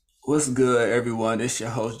What's good, everyone? It's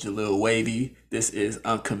your host, Jalil Wavy. This is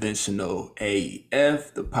Unconventional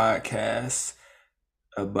AF, the podcast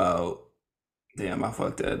about, damn, I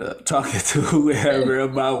fucked that up, talking to whoever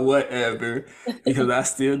about whatever, because I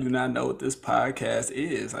still do not know what this podcast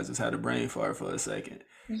is. I just had a brain fart for a second.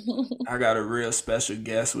 I got a real special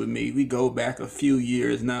guest with me. We go back a few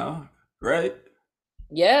years now, right?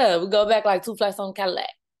 Yeah, we go back like two flights on Cadillac.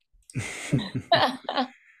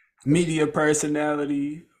 Media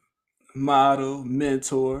personality, model,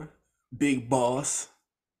 mentor, big boss,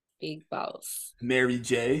 Big boss. Mary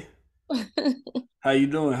J. How you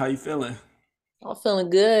doing? How you feeling? I'm feeling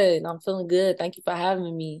good. I'm feeling good. Thank you for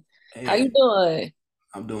having me. How you Hey, doing?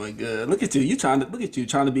 I'm doing good. Look at you. You trying to look at you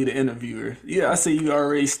trying to be the interviewer. Yeah, I see you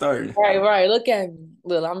already started. Right, right. Look at me.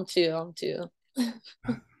 Look, I'm chill. I'm chill.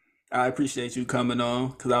 I appreciate you coming on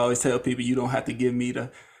because I always tell people you don't have to give me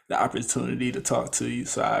the opportunity to talk to you.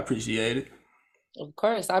 So I appreciate it. Of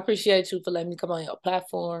course. I appreciate you for letting me come on your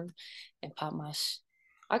platform and pop my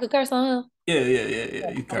I could curse on him. Yeah.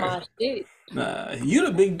 You Pop curse. my shit. Nah, you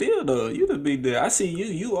the big deal though. You the big deal. I see you.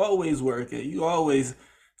 You always working. You always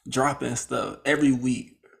dropping stuff every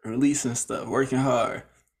week, releasing stuff, working hard.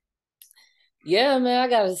 Yeah, man. You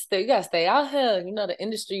gotta stay out here. You know the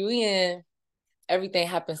industry we in, everything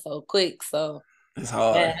happens so quick. So It's man,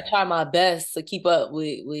 hard. I try my best to keep up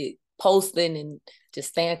with posting and just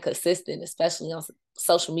staying consistent, especially on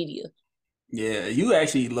social media. Yeah, you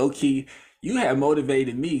actually low key, you have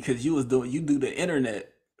motivated me because you do the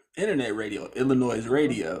internet radio, Illinois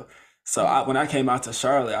radio. So Mhm. when I came out to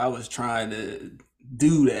Charlotte, I was trying to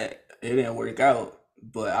do that. It didn't work out,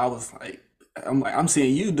 but I'm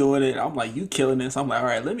seeing you doing it. I'm like, you killing this. I'm like, all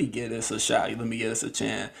right, let me give this a shot. Let me give this a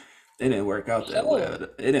chance. It didn't work For out that sure. well.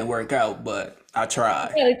 It didn't work out, but I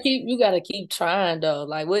tried. You gotta keep trying though.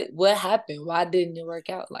 Like what happened? Why didn't it work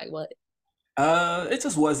out? Like what? It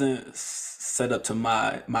just wasn't set up to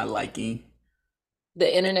my liking.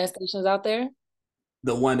 The internet stations out there?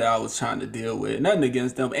 The one that I was trying to deal with. Nothing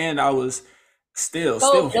against them, and I was So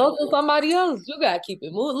still. go to somebody else. You gotta keep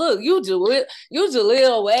it moving. Look, you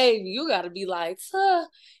Jaleel Wave. You gotta be like,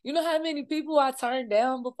 you know how many people I turned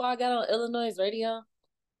down before I got on Illinois radio?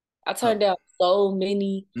 I turned Oh, down so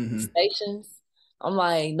many hmm, stations. I'm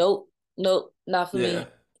like, nope, nope, not for yeah, me.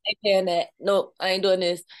 Ain't paying that. Nope, I ain't doing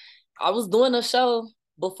this. I was doing a show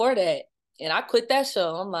before that, and I quit that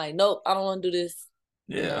show. I'm like, nope, I don't want to do this.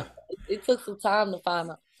 You know, yeah. it took some time to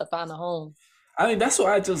find a home. I mean, that's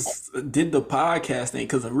why I just did the podcasting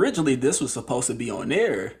because originally this was supposed to be on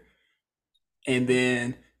air, and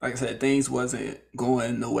then, like I said, things wasn't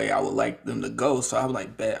going the way I would like them to go. So I was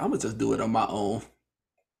like, bet I'm gonna just do it on my own.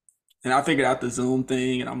 And I figured out the Zoom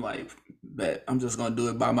thing, and I'm like, bet I'm just gonna do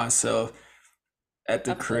it by myself at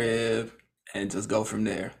the I feel it. crib and just go from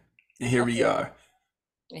there. And here I we feel it. are.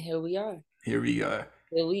 And here we are. Here we are.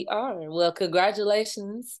 Here we are. Well,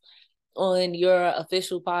 congratulations on your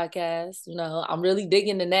official podcast. You know, I'm really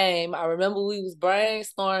digging the name. I remember we was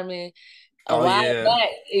brainstorming a Oh while yeah, back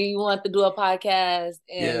and you wanted to do a podcast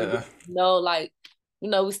and we yeah. didn't know like,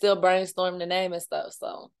 we still brainstorming the name and stuff.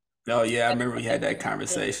 So Oh yeah, I remember we had that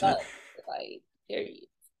conversation. like, period.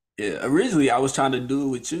 Yeah, originally I was trying to do it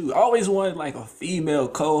with you. I always wanted like a female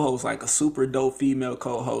co-host, like a super dope female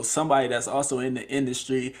co-host, somebody that's also in the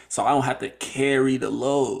industry, so I don't have to carry the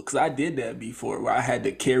load. Because I did that before, where I had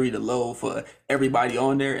to carry the load for everybody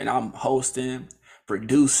on there, and I'm hosting,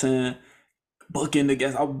 producing, booking the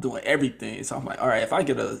guests. I'm doing everything. So I'm like, all right, if I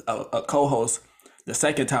get a co-host the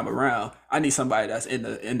second time around, I need somebody that's in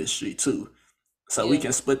the industry too, so we Yeah.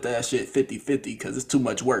 can split that shit 50-50 because it's too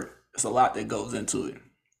much work. It's a lot that goes into it.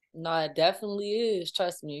 No, it definitely is.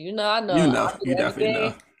 Trust me. You I know, do you definitely know.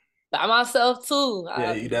 everything by myself too. I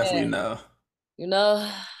Yeah, you definitely understand. know. You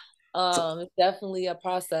know, So, it's definitely a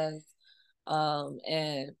process.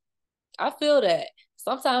 And I feel that.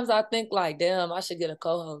 Sometimes I think like, damn, I should get a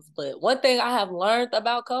co-host. But one thing I have learned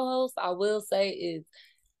about co-hosts, I will say, is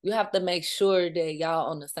you have to make sure that y'all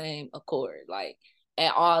on the same accord. Like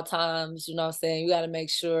at all times, you know what I'm saying? You gotta make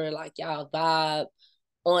sure like y'all vibe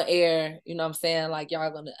on air, you know what I'm saying? Like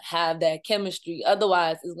y'all gonna have that chemistry.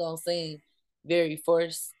 Otherwise it's gonna seem very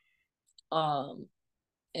forced. Um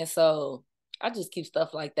and so I just keep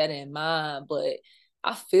stuff like that in mind. But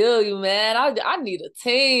I feel you, man. I need a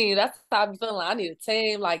team. That's how I'm feeling. I need a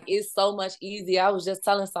team. Like it's so much easier. I was just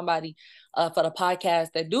telling somebody for the podcast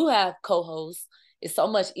that do have co-hosts, it's so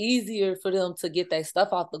much easier for them to get their stuff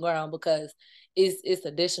off the ground because it's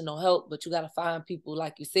additional help. But you gotta find people,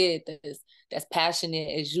 like you said, that's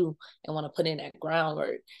passionate as you and want to put in that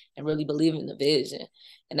groundwork and really believe in the vision.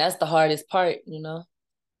 And that's the hardest part.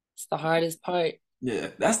 It's the hardest part. Yeah,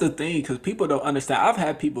 that's the thing because people don't understand. I've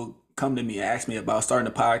had people come to me and ask me about starting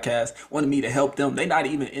a podcast, wanting me to help them. They're not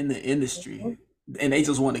even in the industry, Mhm. and they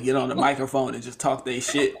just want to get on the microphone and just talk their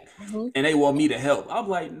shit, Mhm. and they want me to help. I'm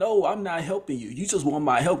like, no, I'm not helping you. You just want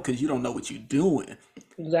my help because you don't know what you're doing.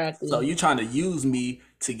 So Exactly. you trying to use me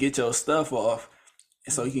to get your stuff off,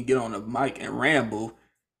 so you Mhm. can get on the mic and ramble.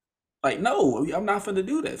 Like, no, I'm not finna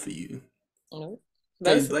do that for you. Mhm. Cause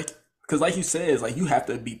Basically, like, cause like you said, it's like you have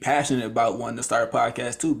to be passionate about wanting to start a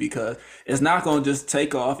podcast too, because it's not gonna just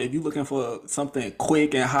take off. If you're looking for something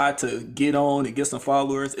quick and hot to get on and get some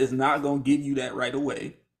followers, it's not gonna give you that right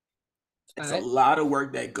away. It's a right? lot of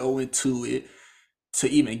work that go into it to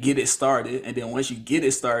even get it started, and then once you get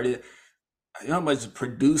it started, you know how much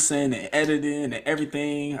producing and editing and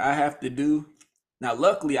everything I have to do. Now,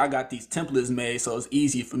 luckily, I got these templates made, so it's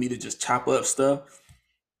easy for me to just chop up stuff.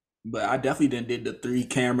 But I definitely did the three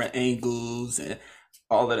camera angles and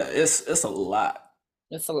all of that. It's a lot.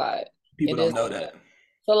 It's a lot. People It is don't know that.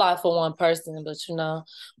 it's a lot for one person, but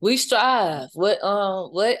we strive. What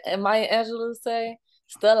and Maya Angelou say?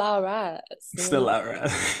 Still all rise, Still out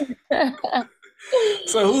right. know.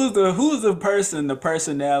 So who's the person, the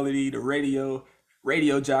personality, the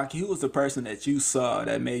radio jockey? Who was the person that you saw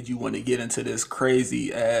that made you want to get into this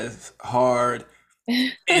crazy ass hard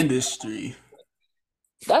industry?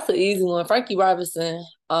 That's an easy one. Frankie Robinson.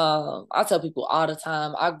 I tell people all the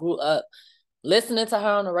time. I grew up listening to her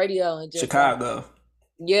on the radio and just like, Chicago.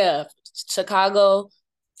 yeah, Chicago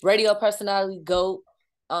radio personality GOAT.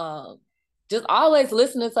 Um, just always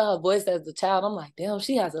listening to her voice as a child. I'm like, damn,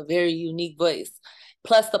 she has a very unique voice.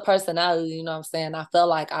 Plus the personality, you know what I'm saying? I felt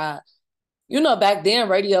like back then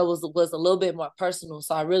radio was a little bit more personal.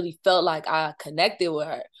 So I really felt like I connected with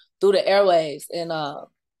her through the airwaves. And I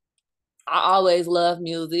always loved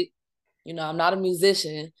music. I'm not a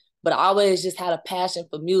musician, but I always just had a passion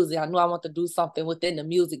for music. I knew I wanted to do something within the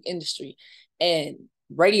music industry. And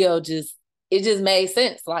radio it just made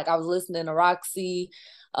sense. Like I was listening to Roxy,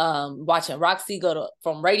 watching Roxy go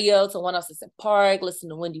from radio to 106 in Park, listening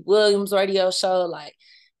to Wendy Williams radio show, like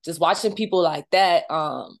just watching people like that.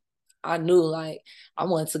 I knew like I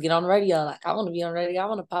wanted to get on the radio. Like I want to be on radio. I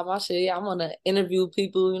want to pop my shit. I want to interview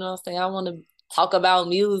people, you know what I'm saying? I want to talk about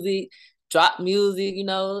music, drop music,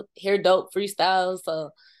 hear dope freestyles. So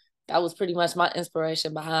that was pretty much my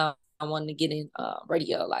inspiration behind I wanted to get in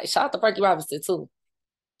radio. Like shout out to Frankie Robinson too.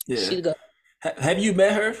 Yeah. She the go. Have you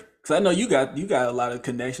met her? Because I know you got a lot of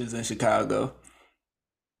connections in Chicago.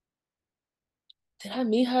 Did I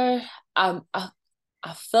meet her? I, I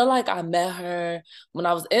I feel like I met her when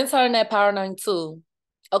I was interning at Power 92.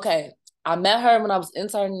 Okay, I met her when I was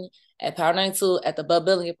interning at Power 92 at the Bud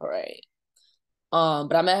Billion Parade.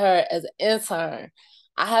 But I met her as an intern.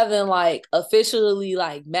 I haven't like officially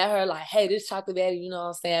like met her like, hey, this chocolate baddie, you know what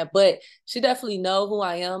I'm saying? But she definitely know who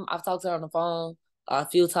I am. I've talked to her on the phone a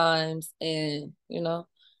few times, and I'm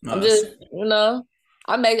Us. just, you know,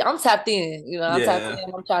 I'm tapped in. I'm tapped Yeah.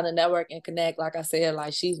 in. I'm trying to network and connect. Like I said,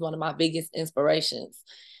 like she's one of my biggest inspirations.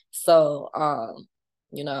 So,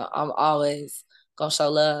 I'm always gonna show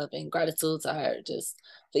love and gratitude to her just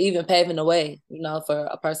for even paving the way, for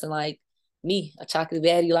a person like me, a chocolate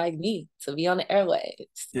baddie like me, to be on the Yeah,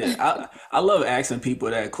 airwaves. I love asking people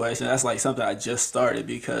that question. That's like something I just started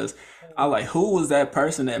because I like who was that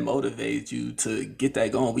person that motivated you to get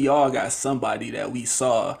that going? We all got somebody that we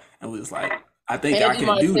saw and was like, I think I Angie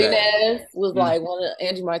can do that. Martinez was Mm. like one of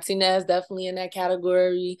Angie Martinez, definitely in that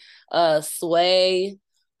category. Sway,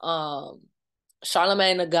 um,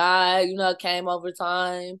 Charlemagne the God, came over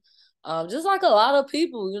time. Just like a lot of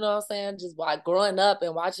people, you know what I'm saying? Just like growing up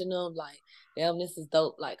and watching them, like, damn, this is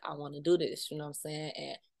dope. Like, I want to do this, you know what I'm saying?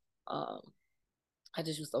 And um, I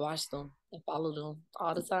just used to watch them and follow them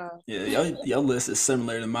all the time. Yeah, your list is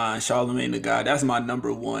similar to mine. Charlemagne the God, that's my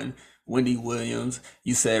number one. Wendy Williams,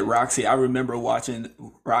 you said Roxy. I remember watching.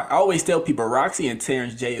 I always tell people Roxy and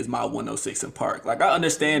Terrence J is my 106 in Park. Like I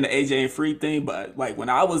understand the AJ and Free thing, but like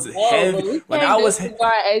Oh, but we when can't I was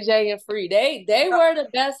disregard AJ and Free. They were the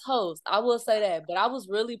best hosts. I will say that. But I was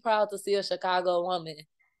really proud to see a Chicago woman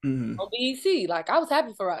Mhm. on BEC. Like I was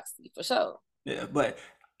happy for Roxy for sure. Yeah, but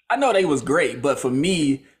I know they was great. But for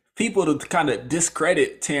me, people to kind of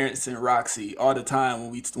discredit Terrence and Roxy all the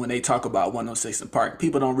time when they talk about 106 in Park,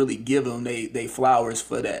 people don't really give them they flowers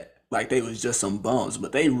for that. Like they was just some bums,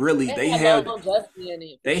 but they really They they had held longevity in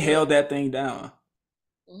it for they sure. held that thing down.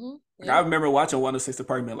 Like I Yeah. remember watching 106 in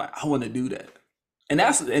Park and being like, I want to do that.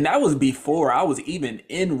 Yeah. And that was before I was even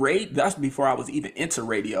in radio. That's before I was even into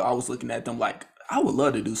radio. I was looking at them like I would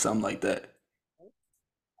love to do something like that.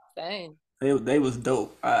 Same. They was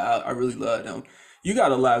dope. I really love them. You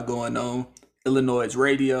got a lot going on. Illinois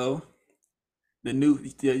radio. Your new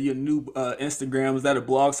Instagram, is that a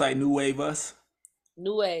blog site, New Wave Us?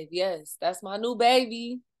 New Wave, yes, that's my new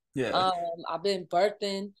baby. Yeah. Um, I've been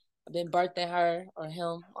birthing, I've been birthing her or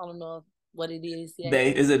him. I don't know what it is yet.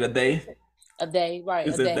 They, is it a they? A day, right? A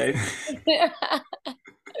Is it day. they?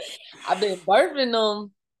 I've been birthing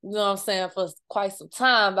them, you know what I'm saying, for quite some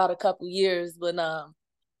time, about a couple years. But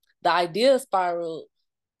the idea spiraled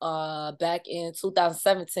back in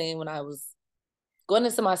 2017 when I was going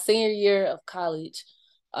into my senior year of college.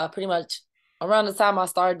 Pretty much around the time I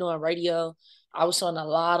started doing radio, I was showing a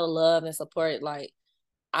lot of love and support. Like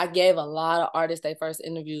I gave a lot of artists their first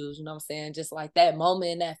interviews, you know what I'm saying? Just like that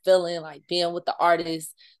moment, that feeling, like being with the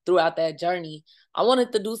artists throughout that journey. I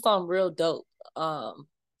wanted to do something real dope.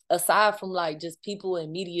 Aside from like just people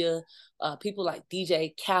in media, people like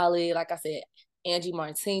DJ Khaled, like I said, Angie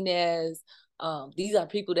Martinez. These are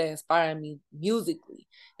people that inspire me musically.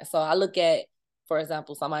 And so I look at, for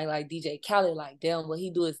example, somebody like DJ Khaled, like, damn, what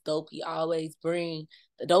he do is dope. He always bring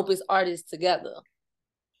the dopest artists together.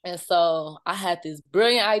 And so I had this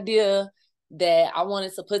brilliant idea that I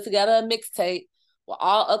wanted to put together a mixtape with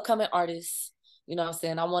all upcoming artists. You know what I'm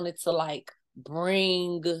saying? I wanted to like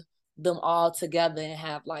bring them all together and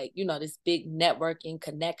have like, you know, this big networking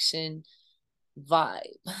connection vibe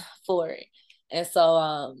for it. And so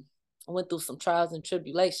I went through some trials and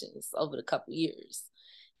tribulations over the couple years.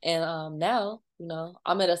 And now, you know,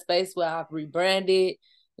 I'm in a space where I've rebranded.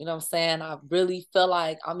 You know what I'm saying? I really feel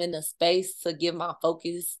like I'm in a space to give my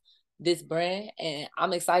focus this brand. And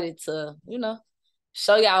I'm excited to, you know,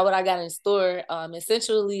 show y'all what I got in store.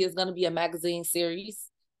 Essentially, it's going to be a magazine series.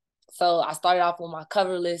 So I started off with my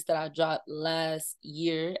cover list that I dropped last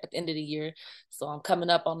year at the end of the year. So I'm coming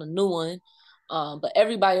up on a new one. But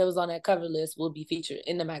everybody that was on that cover list will be featured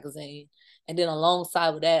in the magazine. And then alongside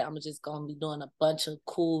with that, I'm just gonna be doing a bunch of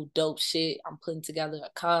cool, dope shit. I'm putting together a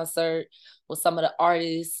concert with some of the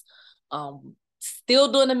artists.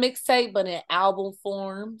 Still doing a mixtape, but in album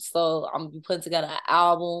form. So I'm gonna be putting together an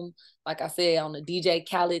album, like I said, on the DJ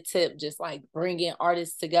Khaled tip, just like bringing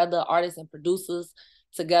artists together, artists and producers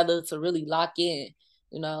together to really lock in,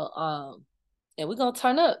 you know. And we're gonna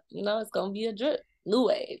turn up, you know, it's gonna be a drip. New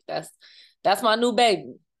wave. That's my new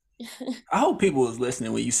baby. I hope people was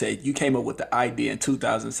listening when you said you came up with the idea in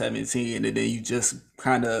 2017 and then you just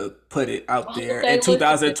kind of put it out I hope there they in listen.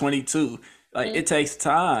 2022. Like it takes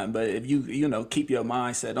time, but if you know keep your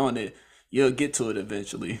mindset on it, you'll get to it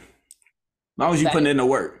eventually. As long as you put Facts, in the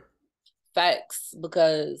work. facts,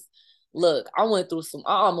 because look, I went through some.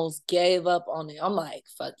 I almost gave up on it. I'm like,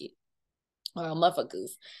 fuck it,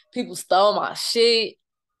 motherfuckers. People stole my shit,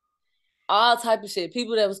 all type of shit.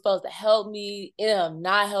 People that was supposed to help me ended up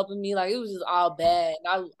not helping me. Like it was just all bad.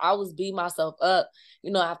 And I was beating myself up,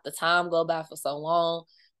 you know, after time go by for so long,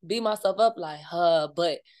 beat myself up like,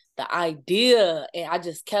 but the idea, and I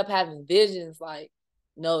just kept having visions like,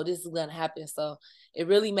 no, this is gonna happen. So it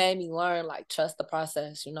really made me learn, like, trust the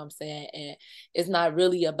process, you know what I'm saying? And it's not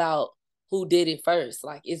really about who did it first.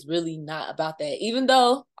 Like it's really not about that. Even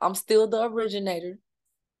though I'm still the originator,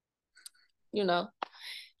 you know,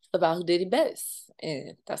 about who did it best.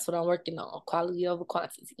 And that's what I'm working on, quality over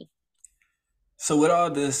quantity. So with all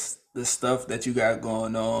this stuff that you got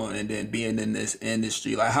going on and then being in this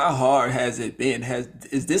industry, like how hard has it been? Has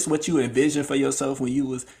is this what you envisioned for yourself when you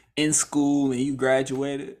was in school and you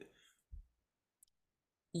graduated?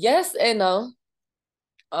 Yes and no.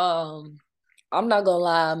 Um, I'm not gonna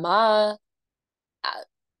lie, I,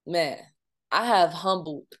 man, I have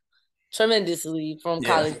humbled tremendously from Yeah.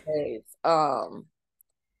 college days.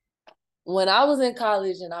 When I was in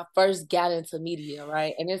college and I first got into media,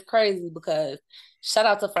 right? And it's crazy because shout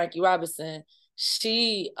out to Frankie Robinson.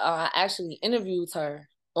 She actually interviewed her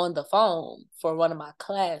on the phone for one of my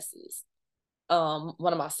classes,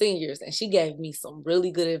 one of my seniors, and she gave me some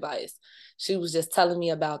really good advice. She was just telling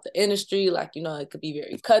me about the industry, like, you know, it could be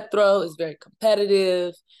very cutthroat, it's very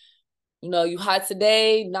competitive, you know, you hot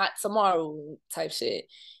today, not tomorrow type shit.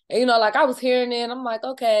 And, you know, like I was hearing it, and I'm like,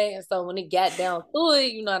 okay. And so when it got down to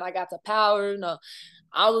it, you know, and I got to power, you know,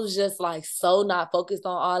 I was just like so not focused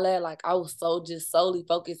on all that. Like I was so just solely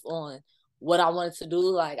focused on what I wanted to do.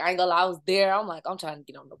 Like I ain't gonna lie, I was there. I'm like, I'm trying to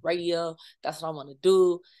get on the radio. That's what I want to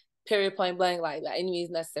do. Period, point blank. Like by any means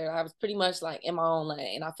necessary. I was pretty much like in my own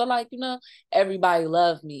lane. And I feel like, you know, everybody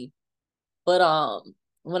loved me. But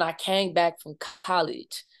when I came back from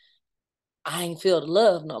college, I ain't feel the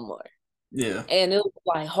love no more. Yeah. And it was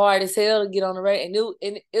like hard as hell to get on the radio.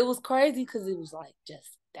 And it was crazy because it was like just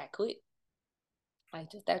that quick. Like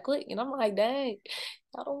just that quick. And I'm like, dang,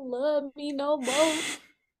 y'all don't love me no more.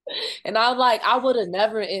 And I was like, I would have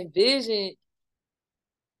never envisioned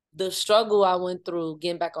the struggle I went through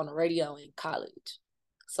getting back on the radio in college.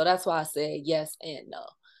 So that's why I said yes and no.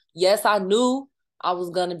 Yes, I knew I was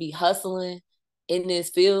gonna be hustling in this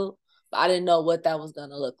field, but I didn't know what that was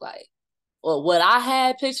gonna look like. Well, what I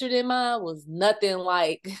had pictured in mind was nothing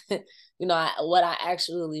like, what I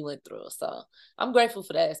actually went through. So I'm grateful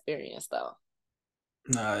for that experience, though.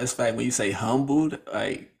 Nah, it's fact when you say humbled,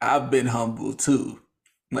 like I've been humbled too.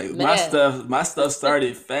 Like Man. my stuff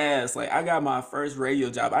started fast. Like I got my first radio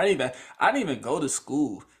job. I didn't even go to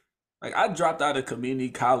school. Like I dropped out of community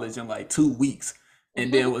college in like 2 weeks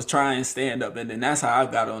and then was trying stand up and then that's how I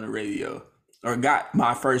got on the radio or got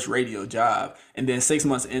my first radio job. And then 6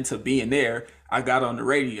 months into being there, I got on the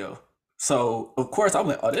radio. So of course I'm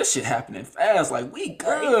like, oh, this shit happening fast. Like we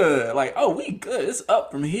Right. good. Like, oh, we good. It's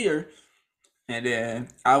up from here. And then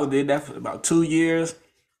I did that for about 2 years.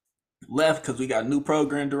 Left because we got a new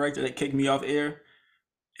program director that kicked me off air,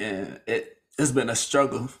 and it's been a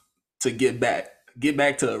struggle to get back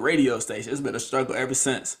to a radio station. It's been a struggle ever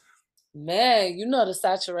since. Man, the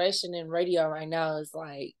saturation in radio right now is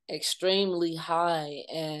like extremely high,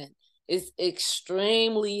 and it's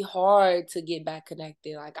extremely hard to get back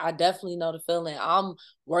connected. Like I definitely know the feeling. I'm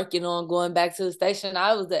working on going back to the station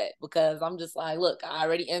I was at because I'm just like, look, I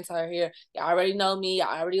already entered here. You already know me.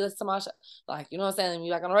 I already listen to my show. Like, you know what I'm saying? Me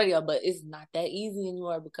back on the radio, but it's not that easy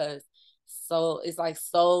anymore because it's like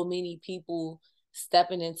so many people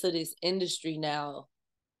stepping into this industry now,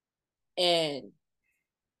 and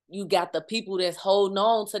you got the people that's holding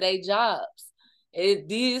on to their jobs.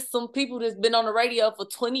 It is some people that's been on the radio for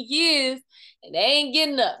 20 years and they ain't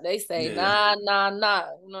getting up. They say, Yeah, nah, nah, nah.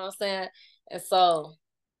 You know what I'm saying? And so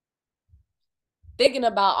thinking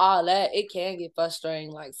about all that, it can get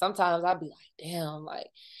frustrating. Like sometimes I'll be like, damn, like,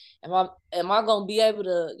 am I gonna be able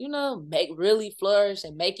to, make really flourish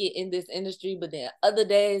and make it in this industry? But then other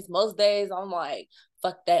days, most days, I'm like,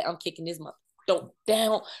 fuck that. I'm kicking this mother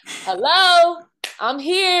down. Hello, I'm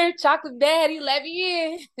here. Chocolate Daddy, let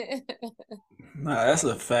me in. nah, that's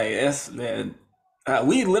a fact. That's man.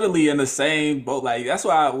 We literally in the same boat. Like that's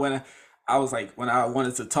why when I was like when I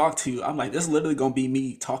wanted to talk to you, I'm like this literally gonna be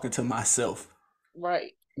me talking to myself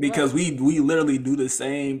Right, because right, we literally do the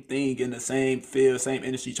same thing in the same field, same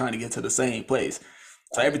industry, trying to get to the same place.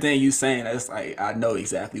 So right. everything you saying, that's like I know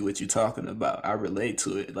exactly what you're talking about. I relate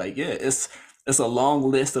to it. Like yeah, it's a long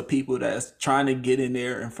list of people that's trying to get in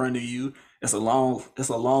there in front of you. It's a long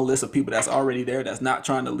list of people that's already there that's not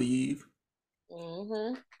trying to leave,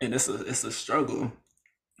 Mm-hmm. and it's a struggle.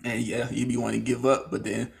 And yeah, you be wanting to give up, but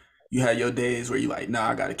then you have your days where you like, nah,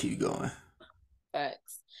 I gotta keep going.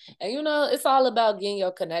 Facts. And it's all about getting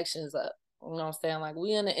your connections up. You know what I'm saying? Like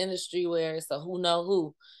we in the industry where it's a who know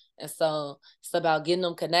who. And so it's about getting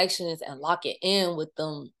them connections and locking in with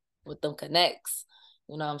them connects.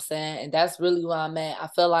 You know what I'm saying? And that's really where I'm at. I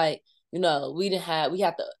feel like, we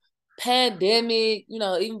had the pandemic,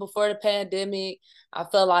 even before the pandemic. I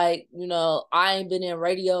feel like, I ain't been in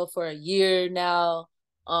radio for a year now.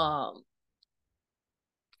 Um,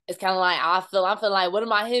 it's kind of like I feel like what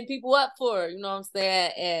am I hitting people up for? You know what I'm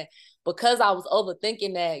saying? And because I was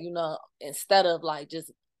overthinking that, instead of like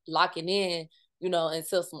just locking in,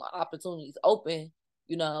 until some opportunities open,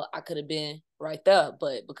 I could have been right there.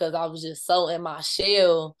 But because I was just so in my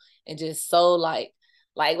shell and just so like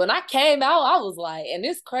when I came out, I was like, and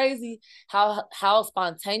it's crazy how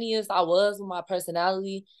spontaneous I was with my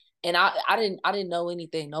personality. And I didn't know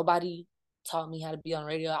anything. Nobody taught me how to be on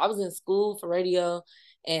radio. I was in school for radio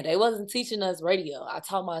and they wasn't teaching us radio. I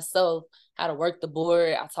taught myself how to work the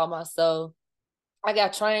board. I taught myself. I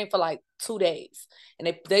got trained for like 2 days,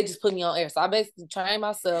 and they just put me on air. So I basically trained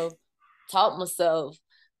myself, taught myself,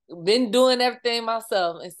 been doing everything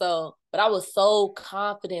myself, and so. But I was so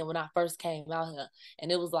confident when I first came out here,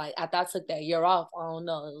 and it was like after I took that year off, I don't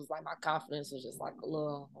know, it was like my confidence was just like a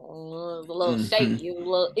little Hmm. shaky, it was a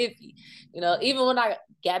little iffy, Even when I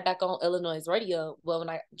got back on Illinois radio, well, when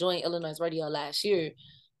I joined Illinois radio last year,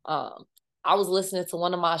 um, I was listening to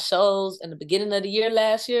one of my shows in the beginning of the year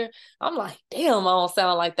last year. I'm like, damn, I don't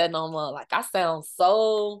sound like that no more. Like I sound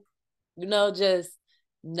so, just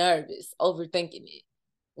nervous, overthinking it.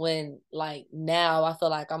 When like now I feel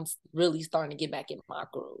like I'm really starting to get back in my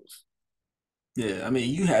groove. Yeah, I mean,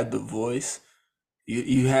 you had the voice,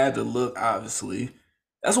 you had the look, obviously.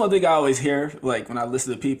 That's one thing I always hear, like when I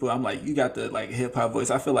listen to people, I'm like, you got the like hip hop voice.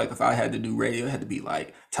 I feel like if I had to do radio, it had to be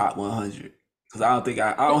like top 100. Because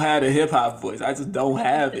I don't have a hip hop voice. I just don't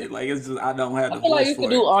have it. Like it's just I don't have I the feel like voice you could for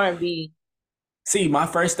do it. R&B. See, my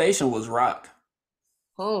first station was rock,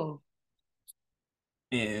 Hmm.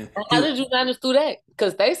 and How did you manage through that?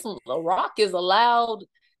 Because they some rock is a loud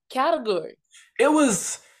category. it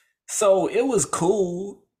was it was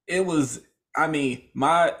cool. it was. I mean,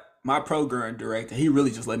 my program director, he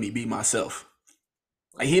really just let me be myself.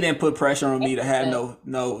 Like he didn't put pressure on That's me to the have best.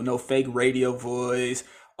 no fake radio voice.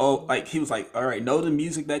 Oh, like he was like, all right, know the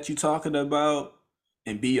music that you talking about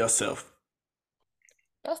and be yourself.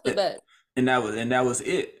 That's the It, best. and that was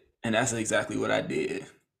it. And that's exactly what I did.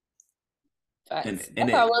 Facts. And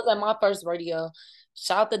That's how I it was at my first radio.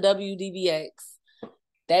 Shout out to WDBX.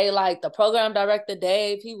 They like the program director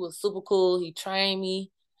Dave. He was super cool. He trained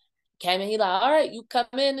me. Came in. He like, all right, you come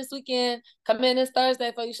in this weekend. Come in this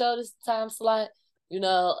Thursday for your show. This time slot.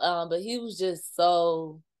 But he was just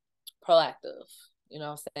so proactive. You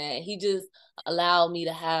know what I'm saying? He just allowed me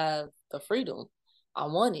to have the freedom I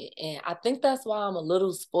wanted. And I think that's why I'm a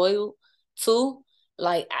little spoiled too.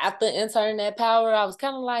 Like after internet power, I was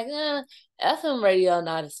kind of like, FM radio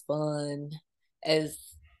not as fun as,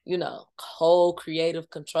 whole creative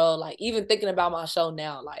control. Like even thinking about my show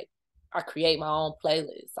now, like I create my own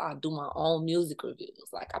playlists. I do my own music reviews.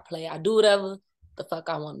 Like I do whatever the fuck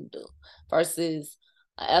I want to do. Versus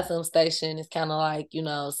a FM station is kind of like,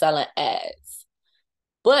 selling ads.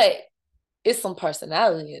 But it's some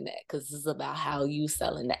personality in that because it's about how you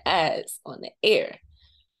selling the ads on the air.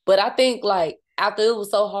 But I think like after it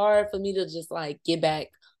was so hard for me to just like get back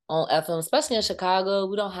on FM, especially in Chicago,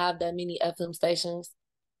 we don't have that many FM stations.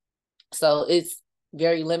 So it's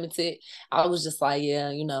very limited. I was just like,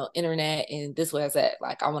 yeah, internet and this way it's at.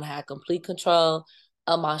 Like I want to have complete control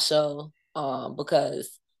of my show.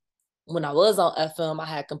 Because when I was on FM, I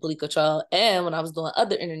had complete control. And when I was doing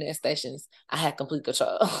other internet stations, I had complete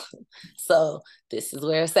control. So this is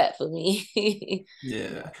where it's at for me. yeah.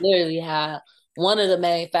 That's literally how one of the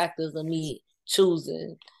main factors of me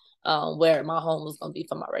choosing where my home was going to be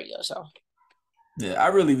for my radio show. Yeah, I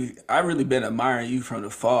really been admiring you from the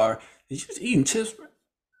far. You just eating chips, bro?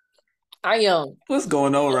 I am. What's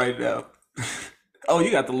going on right now? Oh,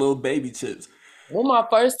 you got the little baby chips. Well, my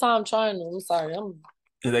first time trying them. I'm sorry.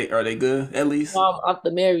 Are they good at least? I'm off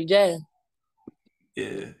the Mary J.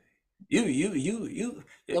 Yeah. Them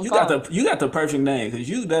You got the perfect name because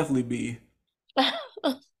you definitely be.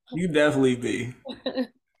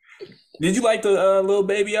 Did you like the little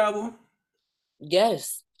baby album?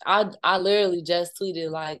 Yes. I literally just tweeted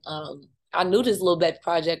like I knew this little baby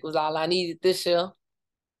project was all I needed this year.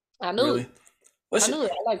 I knew it. Really? What's I your, knew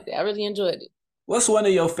it. I liked it. I really enjoyed it. what's one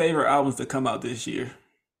of your favorite albums to come out this year?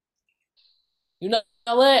 You know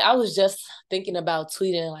what? I was just thinking about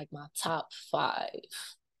tweeting like my top five.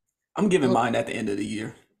 I'm giving Mm, mine at the end of the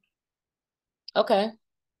year. okay.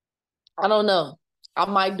 I don't know. I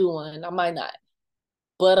might do one. I might not.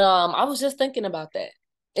 But I was just thinking about that.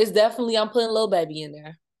 It's definitely I'm putting Lil Baby in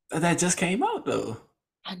there. That just came out though.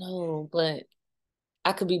 I know, but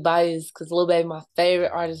I could be biased because Lil Baby my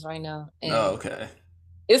favorite artist right now. Oh, And okay.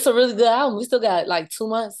 it's a really good album. We still got like 2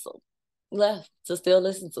 months left to still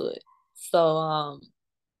listen to it. So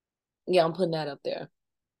yeah, I'm putting that up there.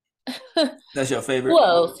 That's your Who favorite?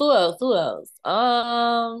 else? Who else? Who else?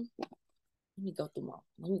 Let me go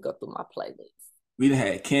through my playlist. We done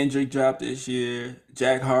had Kendrick drop this year,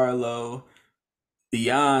 Jack Harlow,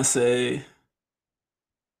 Beyonce,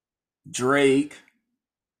 Drake,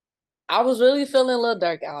 I was really feeling Lil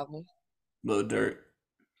Durk album. Lil Durk.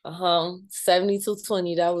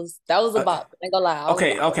 7220. That was a Uh, bop. I ain't gonna lie. I was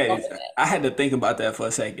okay. bumping that. I had to think about that for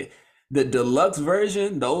a second. The deluxe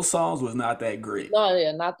version, those songs was not that great. No,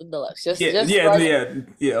 yeah, not the deluxe. Just Yeah.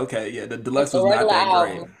 Okay, yeah. The deluxe just a was not regular that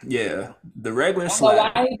great. album. Yeah, the regular I don't know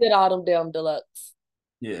slap. why he did all them damn deluxe.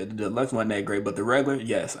 Yeah, the deluxe wasn't that great, but the regular,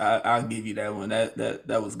 yes, I'll give you that one.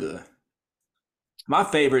 That was good. My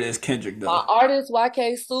favorite is Kendrick My though. artist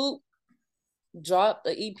YK Soup dropped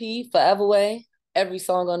the EP Forever Way. Every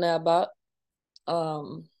song on that about.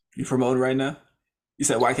 Um, You promoting right now? You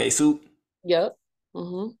said YK Soup. yep.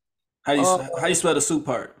 Mm-hmm. How you spell the soup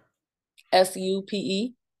part?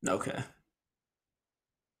 SUPE. Okay.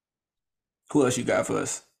 Who else you got for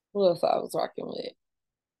us? Who else I was rocking with?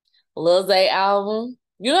 Lil Zay album.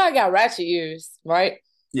 You know I got ratchet ears, right?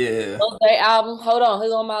 Yeah. Lil Zay album. Hold on,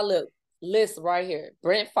 he's on my list right here.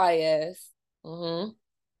 Brent Fayez. Mm-hmm.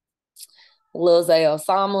 Lil Zay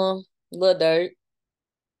Osama. Lil Durk.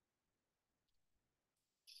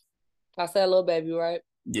 I said Lil Baby, right?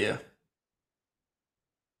 Yeah.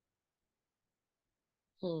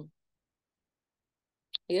 Hmm.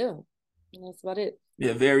 Yeah, that's about it.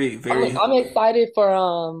 Yeah. Very, I'm very. I'm excited for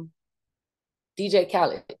DJ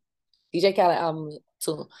Khaled. DJ Khaled album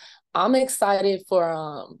too. I'm excited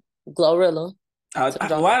for Glorilla to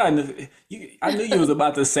drop. Why I knew you was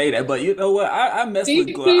about to say that, but you know what? I mess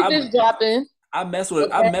with Glow. She is dropping. I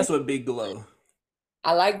Okay. mess with Big Glow.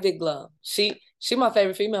 I like Big Glow. She my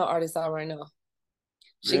favorite female artist out right now.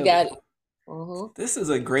 She got Really? it. Hmm. This is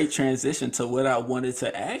a great transition to what I wanted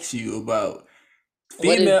to ask you about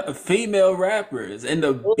What is female rappers and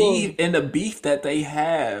ooh, the beef that they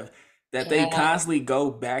have, that they child. constantly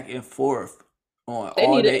go back and forth on They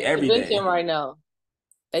all need an day, every intervention day. right now.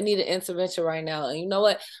 They need an intervention right now. And you know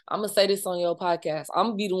what? I'm gonna say this on your podcast. I'm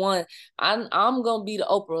gonna be the one. I'm gonna be the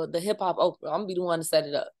Oprah, the hip hop Oprah. I'm gonna be the one to set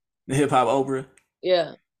it up. The hip hop opera.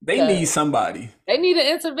 Yeah, They because need somebody. they need an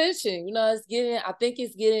intervention. You know, it's getting. I think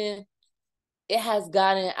it's getting. It has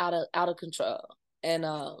gotten out of control, and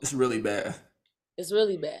It's really bad. it's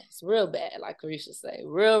really bad. It's real bad, like Carisha say,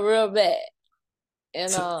 real bad.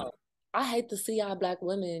 And I hate to see our black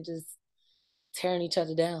women just tearing each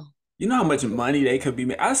other down. You know how much money they could be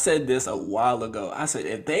making? I said this a while ago. I said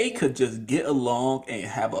if they could just get along and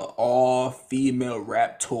have an all female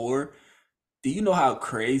rap tour, do you know how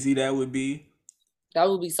crazy that would be? That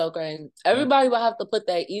would be so crazy. Everybody would have to put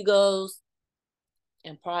their egos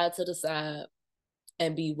and pride to the side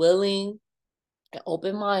and be willing and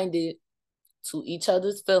open minded to each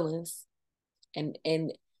other's feelings. And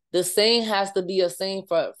the scene has to be a scene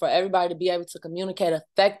for everybody to be able to communicate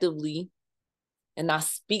effectively and not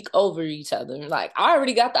speak over each other. Like I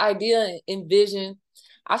already got the idea and vision.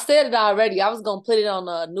 I said it already. I was gonna put it on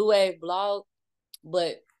a New Wave blog,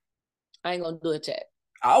 but I ain't gonna do it yet.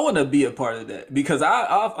 I want to be a part of that because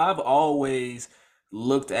I've always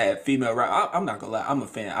looked at female rap. I'm not gonna lie, I'm a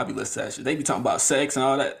fan. I be listening to that shit. They be talking about sex and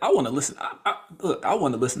all that. I want to listen. Look, I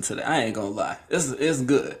want to listen to that. I ain't gonna lie, it's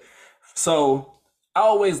good. So I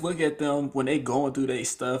always look at them when they going through their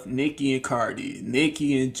stuff. Nicki and Cardi,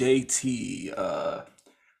 Nicki and JT.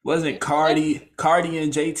 Wasn't Cardi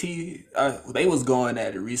and JT? They was going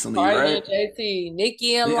at it recently, Cardi right? and JT,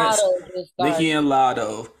 Nicki and Yes, Lotto just Nicki started. and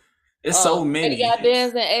Lotto. It's so Lady many. got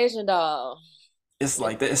Benz and Asian doll. It's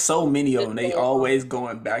like there's so many of It's them. They going on. always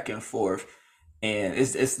going back and forth, and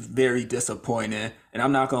it's very disappointing. And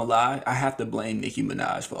I'm not gonna lie, I have to blame Nicki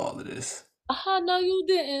Minaj for all of this. No, you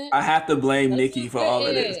didn't. I have to blame No, Nicki you for all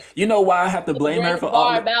of this. didn't. You know why I have to The blame her for greatest all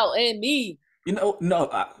bar of? about and me. You know, no,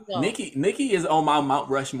 No. Nicki is on my Mount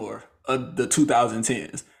Rushmore of the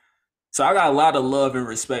 2010s. So I got a lot of love and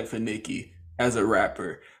respect for Nicki as a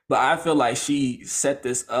rapper, but I feel like she set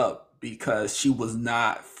this up because she was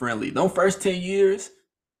not friendly. Those first 10 years,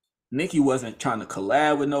 Nicki wasn't trying to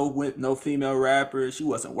collab with no female rappers. She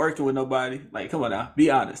wasn't working with nobody. Like, come on now, be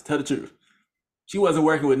honest, tell the truth. She wasn't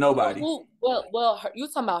working with nobody. You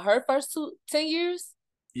talking about her first 10 years?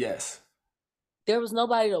 Yes, There was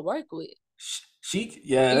nobody to work with. she And you talking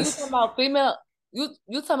yes, about female? You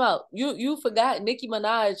talking about you forgot Nicki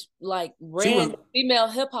Minaj like she was. ran female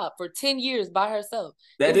hip hop for 10 years by herself.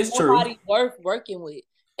 It That was is true. nobody worth working with.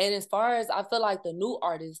 And as far as I feel like the new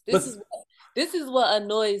artists, But this is what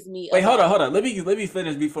annoys me wait, about. hold on. Let me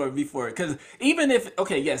finish before because even if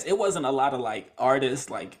okay, yes, it wasn't a lot of like artists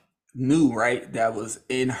like new right that was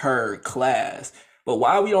in her class. But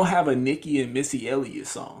why we don't have a Nicki and Missy Elliott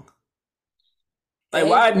song? Like They've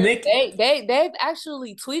why Nick they've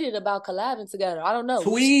actually tweeted about collabing together. I don't know. We should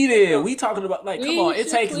tweet tweeted? them. We talking about like come We on, it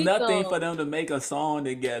should takes tweet nothing them. for them to make a song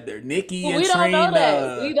together. Nicki But and we don't know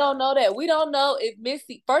that. We Trina. don't know that. We don't know if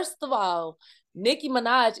Missy. First of all, Nicki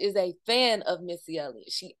Minaj is a fan of Missy Elliott.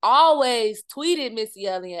 She always tweeted Missy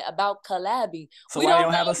Elliott about collabing. So We why they don't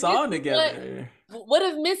don't know have a if this song is what. together? What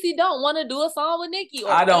if Missy don't want to do a song with Nicki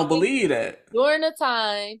or I don't maybe believe that. during the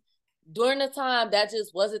time that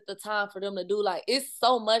just wasn't the time for them to do. Like it's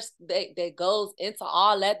so much that goes into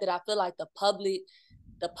all that I feel like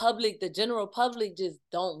the general public just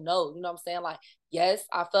don't know. You know what I'm saying? Like, yes,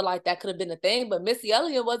 I feel like that could have been a thing, but Missy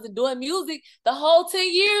Elliott wasn't doing music the whole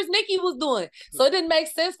 10 years Nicki was doing. So it didn't make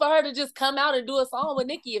sense for her to just come out and do a song with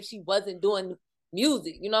Nicki if she wasn't doing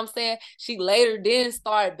music. You know what I'm saying? She later then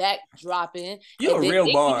started back dropping, You and a then real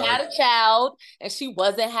Nicki barb. had a child and she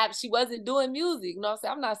wasn't doing music. You know what I'm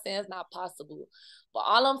saying? I'm not saying it's not possible. But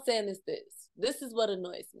all I'm saying is this. This is what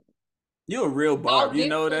annoys me. You a real I'll barb. You get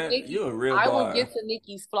know to that? You Nicki. a real I will barb. get to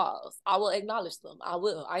Nicki's flaws. I will acknowledge them. I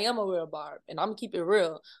will. I am a real barb, and I'm gonna keep it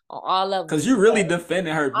real on all Cause levels you really because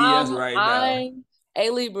defending her BS right now. I'm a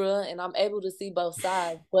Libra and I'm able to see both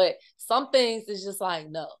sides. But some things is just like,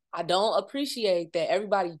 no, I don't appreciate that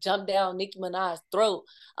everybody jumped down Nicki Minaj's throat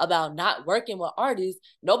about not working with artists.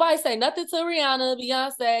 Nobody say nothing to Rihanna,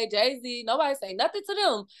 Beyonce, Jay-Z. Nobody say nothing to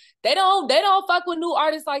them. They don't fuck with new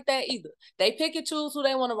artists like that either. They pick and choose who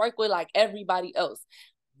they want to work with like everybody else.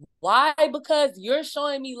 Why? Because you're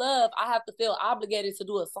showing me love. I have to feel obligated to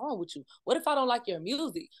do a song with you. What if I don't like your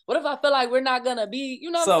music? What if I feel like we're not gonna be,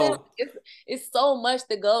 you know what I'm saying? So It's so much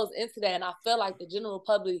that goes into that. And I feel like the general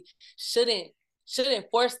public shouldn't shouldn't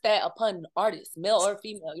force that upon artists, male or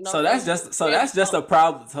female. You know what So I'm saying? that's just a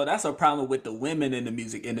problem. So that's a problem with the women in the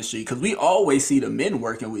music industry because we always see the men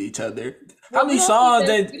working with each other. How Well, we many don't see songs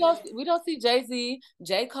Jay, that we don't see Jay-Z,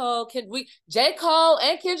 J. Cole, J. Cole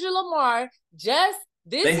and Kendrick Lamar just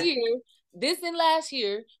this they? year, this and last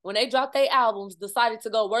year, when they dropped their albums, decided to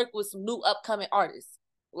go work with some new upcoming artists.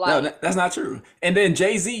 No, Like, that's not true. And then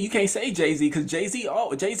Jay Z, you can't say Jay Z because Jay Z,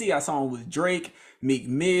 I saw him with Drake, Meek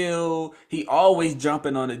Mill. He always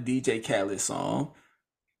jumping on a DJ Khaled song.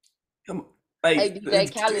 Come a like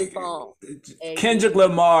DJ Khaled song, a Kendrick DJ,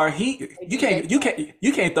 Lamar, a DJ Khaled.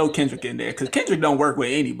 you can't throw Kendrick in there because Kendrick don't work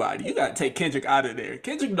with anybody. You gotta take Kendrick out of there.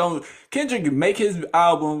 Kendrick make his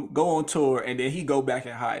album, go on tour, and then he go back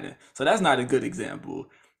and hiding. So that's not a good example.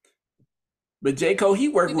 But J Cole, he She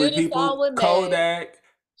worked with did a people song with Meg. Kodak.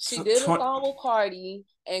 She did a song with Cardi,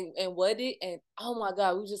 and what did and oh my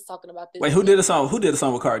god, we were just talking about this Wait, with Nicki. Who did a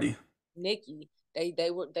song with Cardi? Nicki. They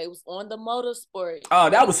was on the motorsport, Oh,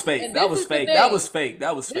 that was fake. and That this was is the fake. That was thing. fake.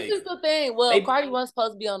 That was This fake. is the thing. Well, They Cardi wasn't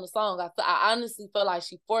supposed to be on the song. I honestly feel like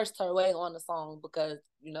she forced her way on the song because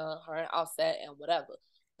her and Offset and whatever.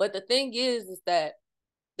 But the thing is that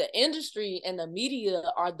the industry and the media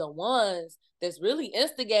are the ones that's really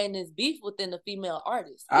instigating this beef within the female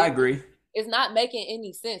artists. I agree. It's not making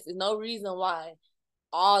any sense. There's no reason why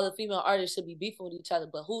all the female artists should be beefing with each other,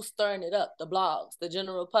 but who's stirring it up? The blogs, the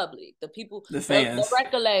general public, the people, The the fans.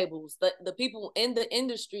 record labels, the people in the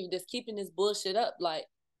industry that's keeping this bullshit up. Like,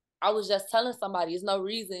 I was just telling somebody, there's no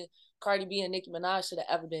reason Cardi B and Nicki Minaj should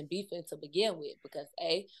have ever been beefing to begin with. Because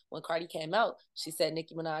when Cardi came out, she said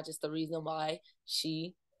Nicki Minaj is the reason why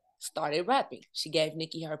she started rapping. She gave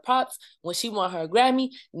Nicki her props. When she won her Grammy,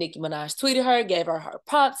 Nicki Minaj tweeted her, gave her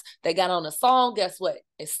props. They got on a song. Guess what?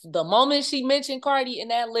 It's the moment she mentioned Cardi in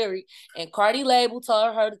that lyric, and Cardi label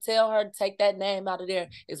told her to tell her to take that name out of there,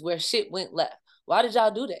 is where shit went left. Why did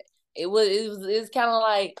y'all do that? It's kind of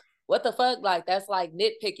like, what the fuck? Like, that's like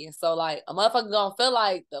nitpicking. So like a motherfucker gonna feel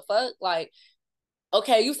like, the fuck? Like,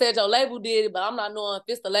 okay, you said your label did it, but I'm not knowing if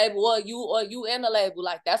it's the label or you and the label.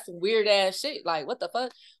 Like, that's some weird ass shit. Like, what the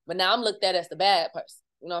fuck? But now I'm looked at as the bad person.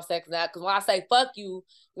 You know what I'm saying? Because when I say fuck you,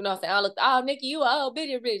 you know what I'm saying? I look, oh, Nicki, you a whole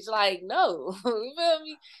bitty bitch. Like, no. You feel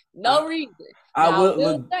me? I, No reason. I Now, I will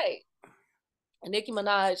will look. say, Nicki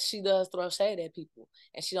Minaj, she does throw shade at people,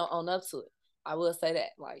 and she don't own up to it. I will say that.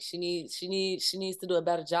 Like, she needs to do a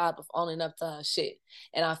better job of owning up to her shit.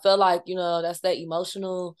 And I feel like, that's that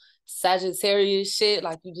emotional Sagittarius shit.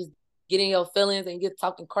 Like, you just get in your feelings and get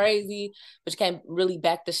talking crazy, but you can't really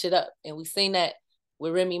back the shit up. And we seen that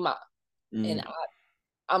with Remy Ma. And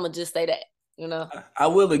I'm gonna just say that. I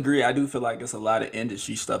will agree. I do feel like it's a lot of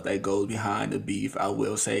industry stuff that goes behind the beef. I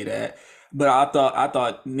will say that. But I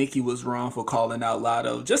thought Nikki was wrong for calling out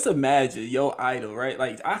Lotto. Just imagine your idol, right?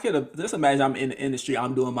 Like I could have just imagine I'm in the industry,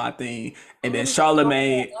 I'm doing my thing, and then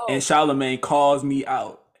Charlemagne calls me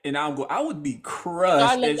out. And I would be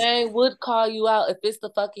crushed. Charlemagne would call you out if it's the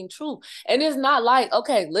fucking truth. And it's not like,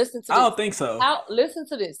 okay, listen to I this. don't think so. Listen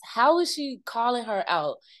to this. How is she calling her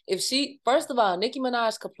out? If first of all, Nicki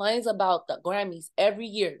Minaj complains about the Grammys every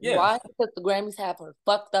year. Yeah. Why? Because the Grammys have her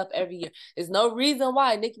fucked up every year. There's no reason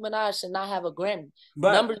why Nicki Minaj should not have a Grammy.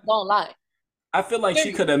 Numbers But don't lie. I feel like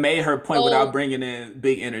she could have made her point without bringing in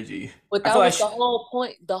big energy. But that was the whole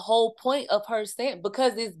point. The whole point of her saying,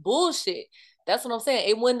 because it's bullshit. That's what I'm saying.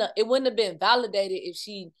 It wouldn't have been validated if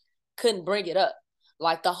she couldn't bring it up.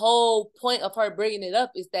 Like, the whole point of her bringing it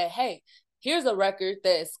up is that, hey, here's a record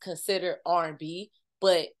that's considered R&B,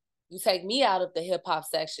 but you take me out of the hip hop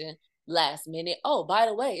section last minute. Oh, by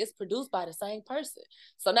the way, it's produced by the same person.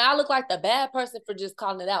 So now I look like the bad person for just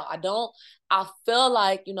calling it out. I feel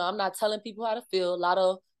like, I'm not telling people how to feel. A lot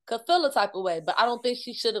of could feel a type of way, but I don't think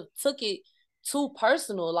she should have took it too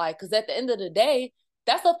personal. Like, because at the end of the day,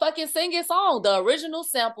 that's a fucking singing song. The original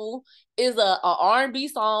sample is a R&B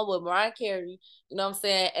song with Mariah Carey. You know what I'm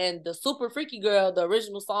saying? And the Super Freaky Girl, the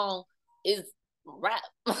original song, is rap.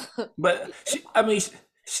 But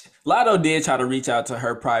Lotto did try to reach out to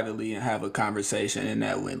her privately and have a conversation, and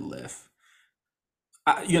that went left.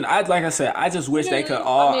 Like I said, I just wish they could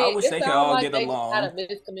all. I wish they could all like get they along. Just had a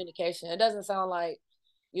miscommunication. It doesn't sound like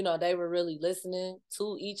they were really listening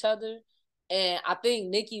to each other. And I think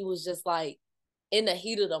Nicki was just like, in the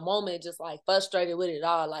heat of the moment, just like frustrated with it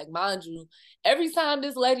all. Like, mind you, every time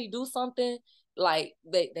this lady do something, like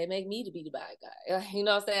they make me to be the bad guy. You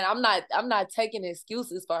know what I'm saying? I'm not taking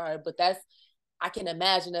excuses for her, but I can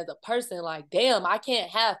imagine as a person, like, damn, I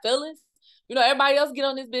can't have feelings. Everybody else get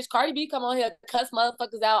on this bitch. Cardi B come on here, cuss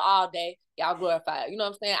motherfuckers out all day. Y'all glorify. You know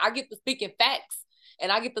what I'm saying? I get to speaking facts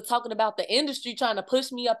and I get to talking about the industry trying to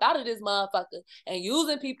push me up out of this motherfucker and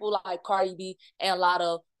using people like Cardi B and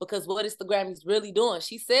Lotto, because what is the Grammys really doing?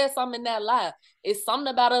 She said something in that live. It's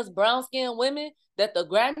something about us brown skinned women that the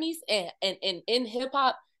Grammys and in hip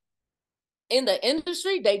hop in the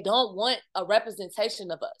industry, they don't want a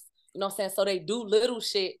representation of us. You know what I'm saying? So they do little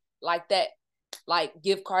shit like that, like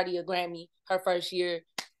give Cardi a Grammy her first year,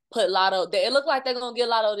 put Lotto. It look like they're gonna get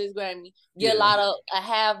Lotto this Grammy, get Yeah. Lotto a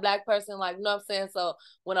half black person, like you know what I'm saying. So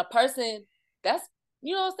when a person that's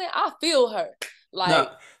you know what I'm saying, I feel her. No, Like who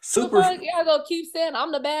the super fuck y'all gonna keep saying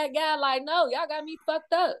I'm the bad guy? Like no, y'all got me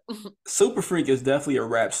fucked up. Super Freak is definitely a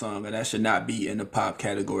rap song, and that should not be in the pop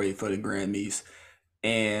category for the Grammys.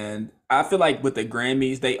 And I feel like with the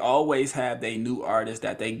Grammys, they always have they new artists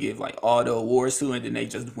that they give like all the awards to, and then they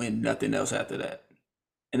just win nothing else after that.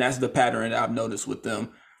 And that's the pattern that I've noticed with them.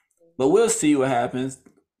 But we'll see what happens.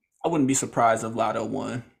 I wouldn't be surprised if Lotto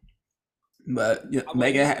won. But yeah, I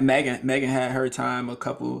wouldn't be. Megan had her time a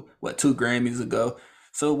couple two Grammys ago.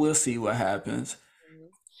 So we'll see what happens.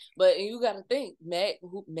 But you got to think,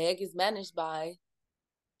 Meg is managed by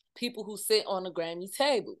people who sit on the Grammy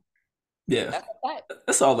table. Yeah, That's a fact.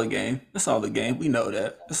 that's all a game. That's all a game. We know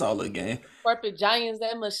that. It's all a game. Corporate giants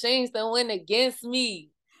and machines that went against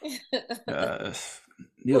me. Uh,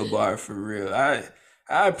 you're a bar for real.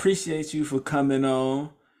 I appreciate you for coming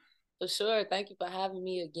on. For sure. Thank you for having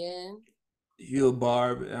me again. You're a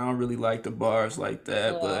bar. But I don't really like the bars like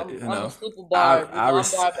that, but I'm a super I barb. You I know, I'm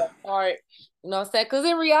res- barb at heart. You know what I'm saying? Because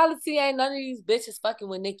in reality, ain't none of these bitches fucking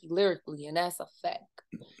with Nicki lyrically, and that's a fact.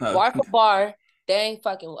 no, Bar for bar, they ain't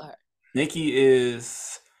fucking with her. Nicki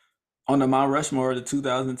is on the Mount Rushmore of the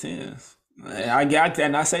 2010s. And I got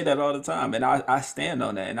and I say that all the time, and I stand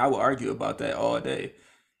on that, and I will argue about that all day.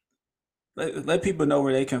 Let people know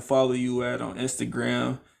where they can follow you at on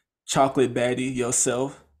Instagram. Chocolate Baddie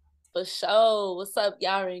yourself. For sure. What's up?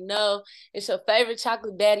 Y'all already know. It's your favorite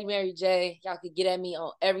chocolate baddie, Mary J. Y'all can get at me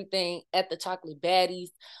on everything at the Chocolate Baddies.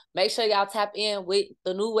 Make sure y'all tap in with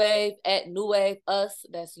the New Wave at New Wave Us.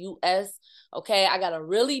 That's US. Okay, I got a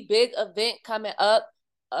really big event coming up.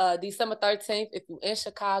 December 13th. If you in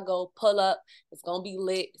Chicago, pull up. It's gonna be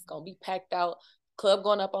lit. It's gonna be packed out. Club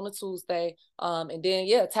going up on a Tuesday. And then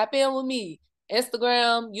yeah, tap in with me.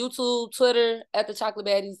 Instagram, YouTube, Twitter at the Chocolate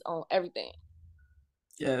Baddies on everything.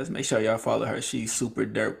 Yeah, let's make sure y'all follow her. She's super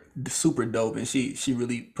dope, and she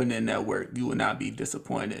really putting in that work. You will not be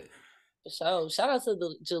disappointed. For sure. Shout out to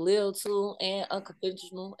the Jaleel too and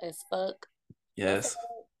Unconventional as fuck. What's Yes,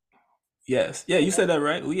 yes, yeah. You said that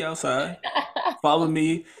right. We outside. Follow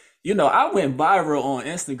me. I went viral on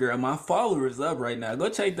Instagram. My followers up right now. Go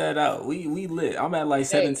check that out. We lit. I'm at like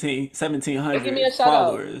Hey, seventeen give me hundred a shout out.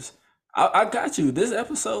 followers. I got you. This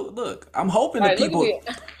episode, look, I'm hoping All the right, look at people me.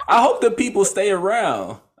 I hope the people stay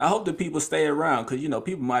around. I hope the people stay around because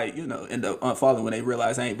people might, end up unfollowing when they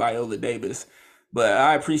realize I ain't Viola Davis. But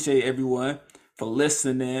I appreciate everyone for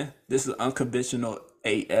listening. This is Unconventional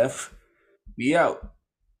AF. We out.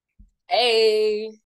 Hey.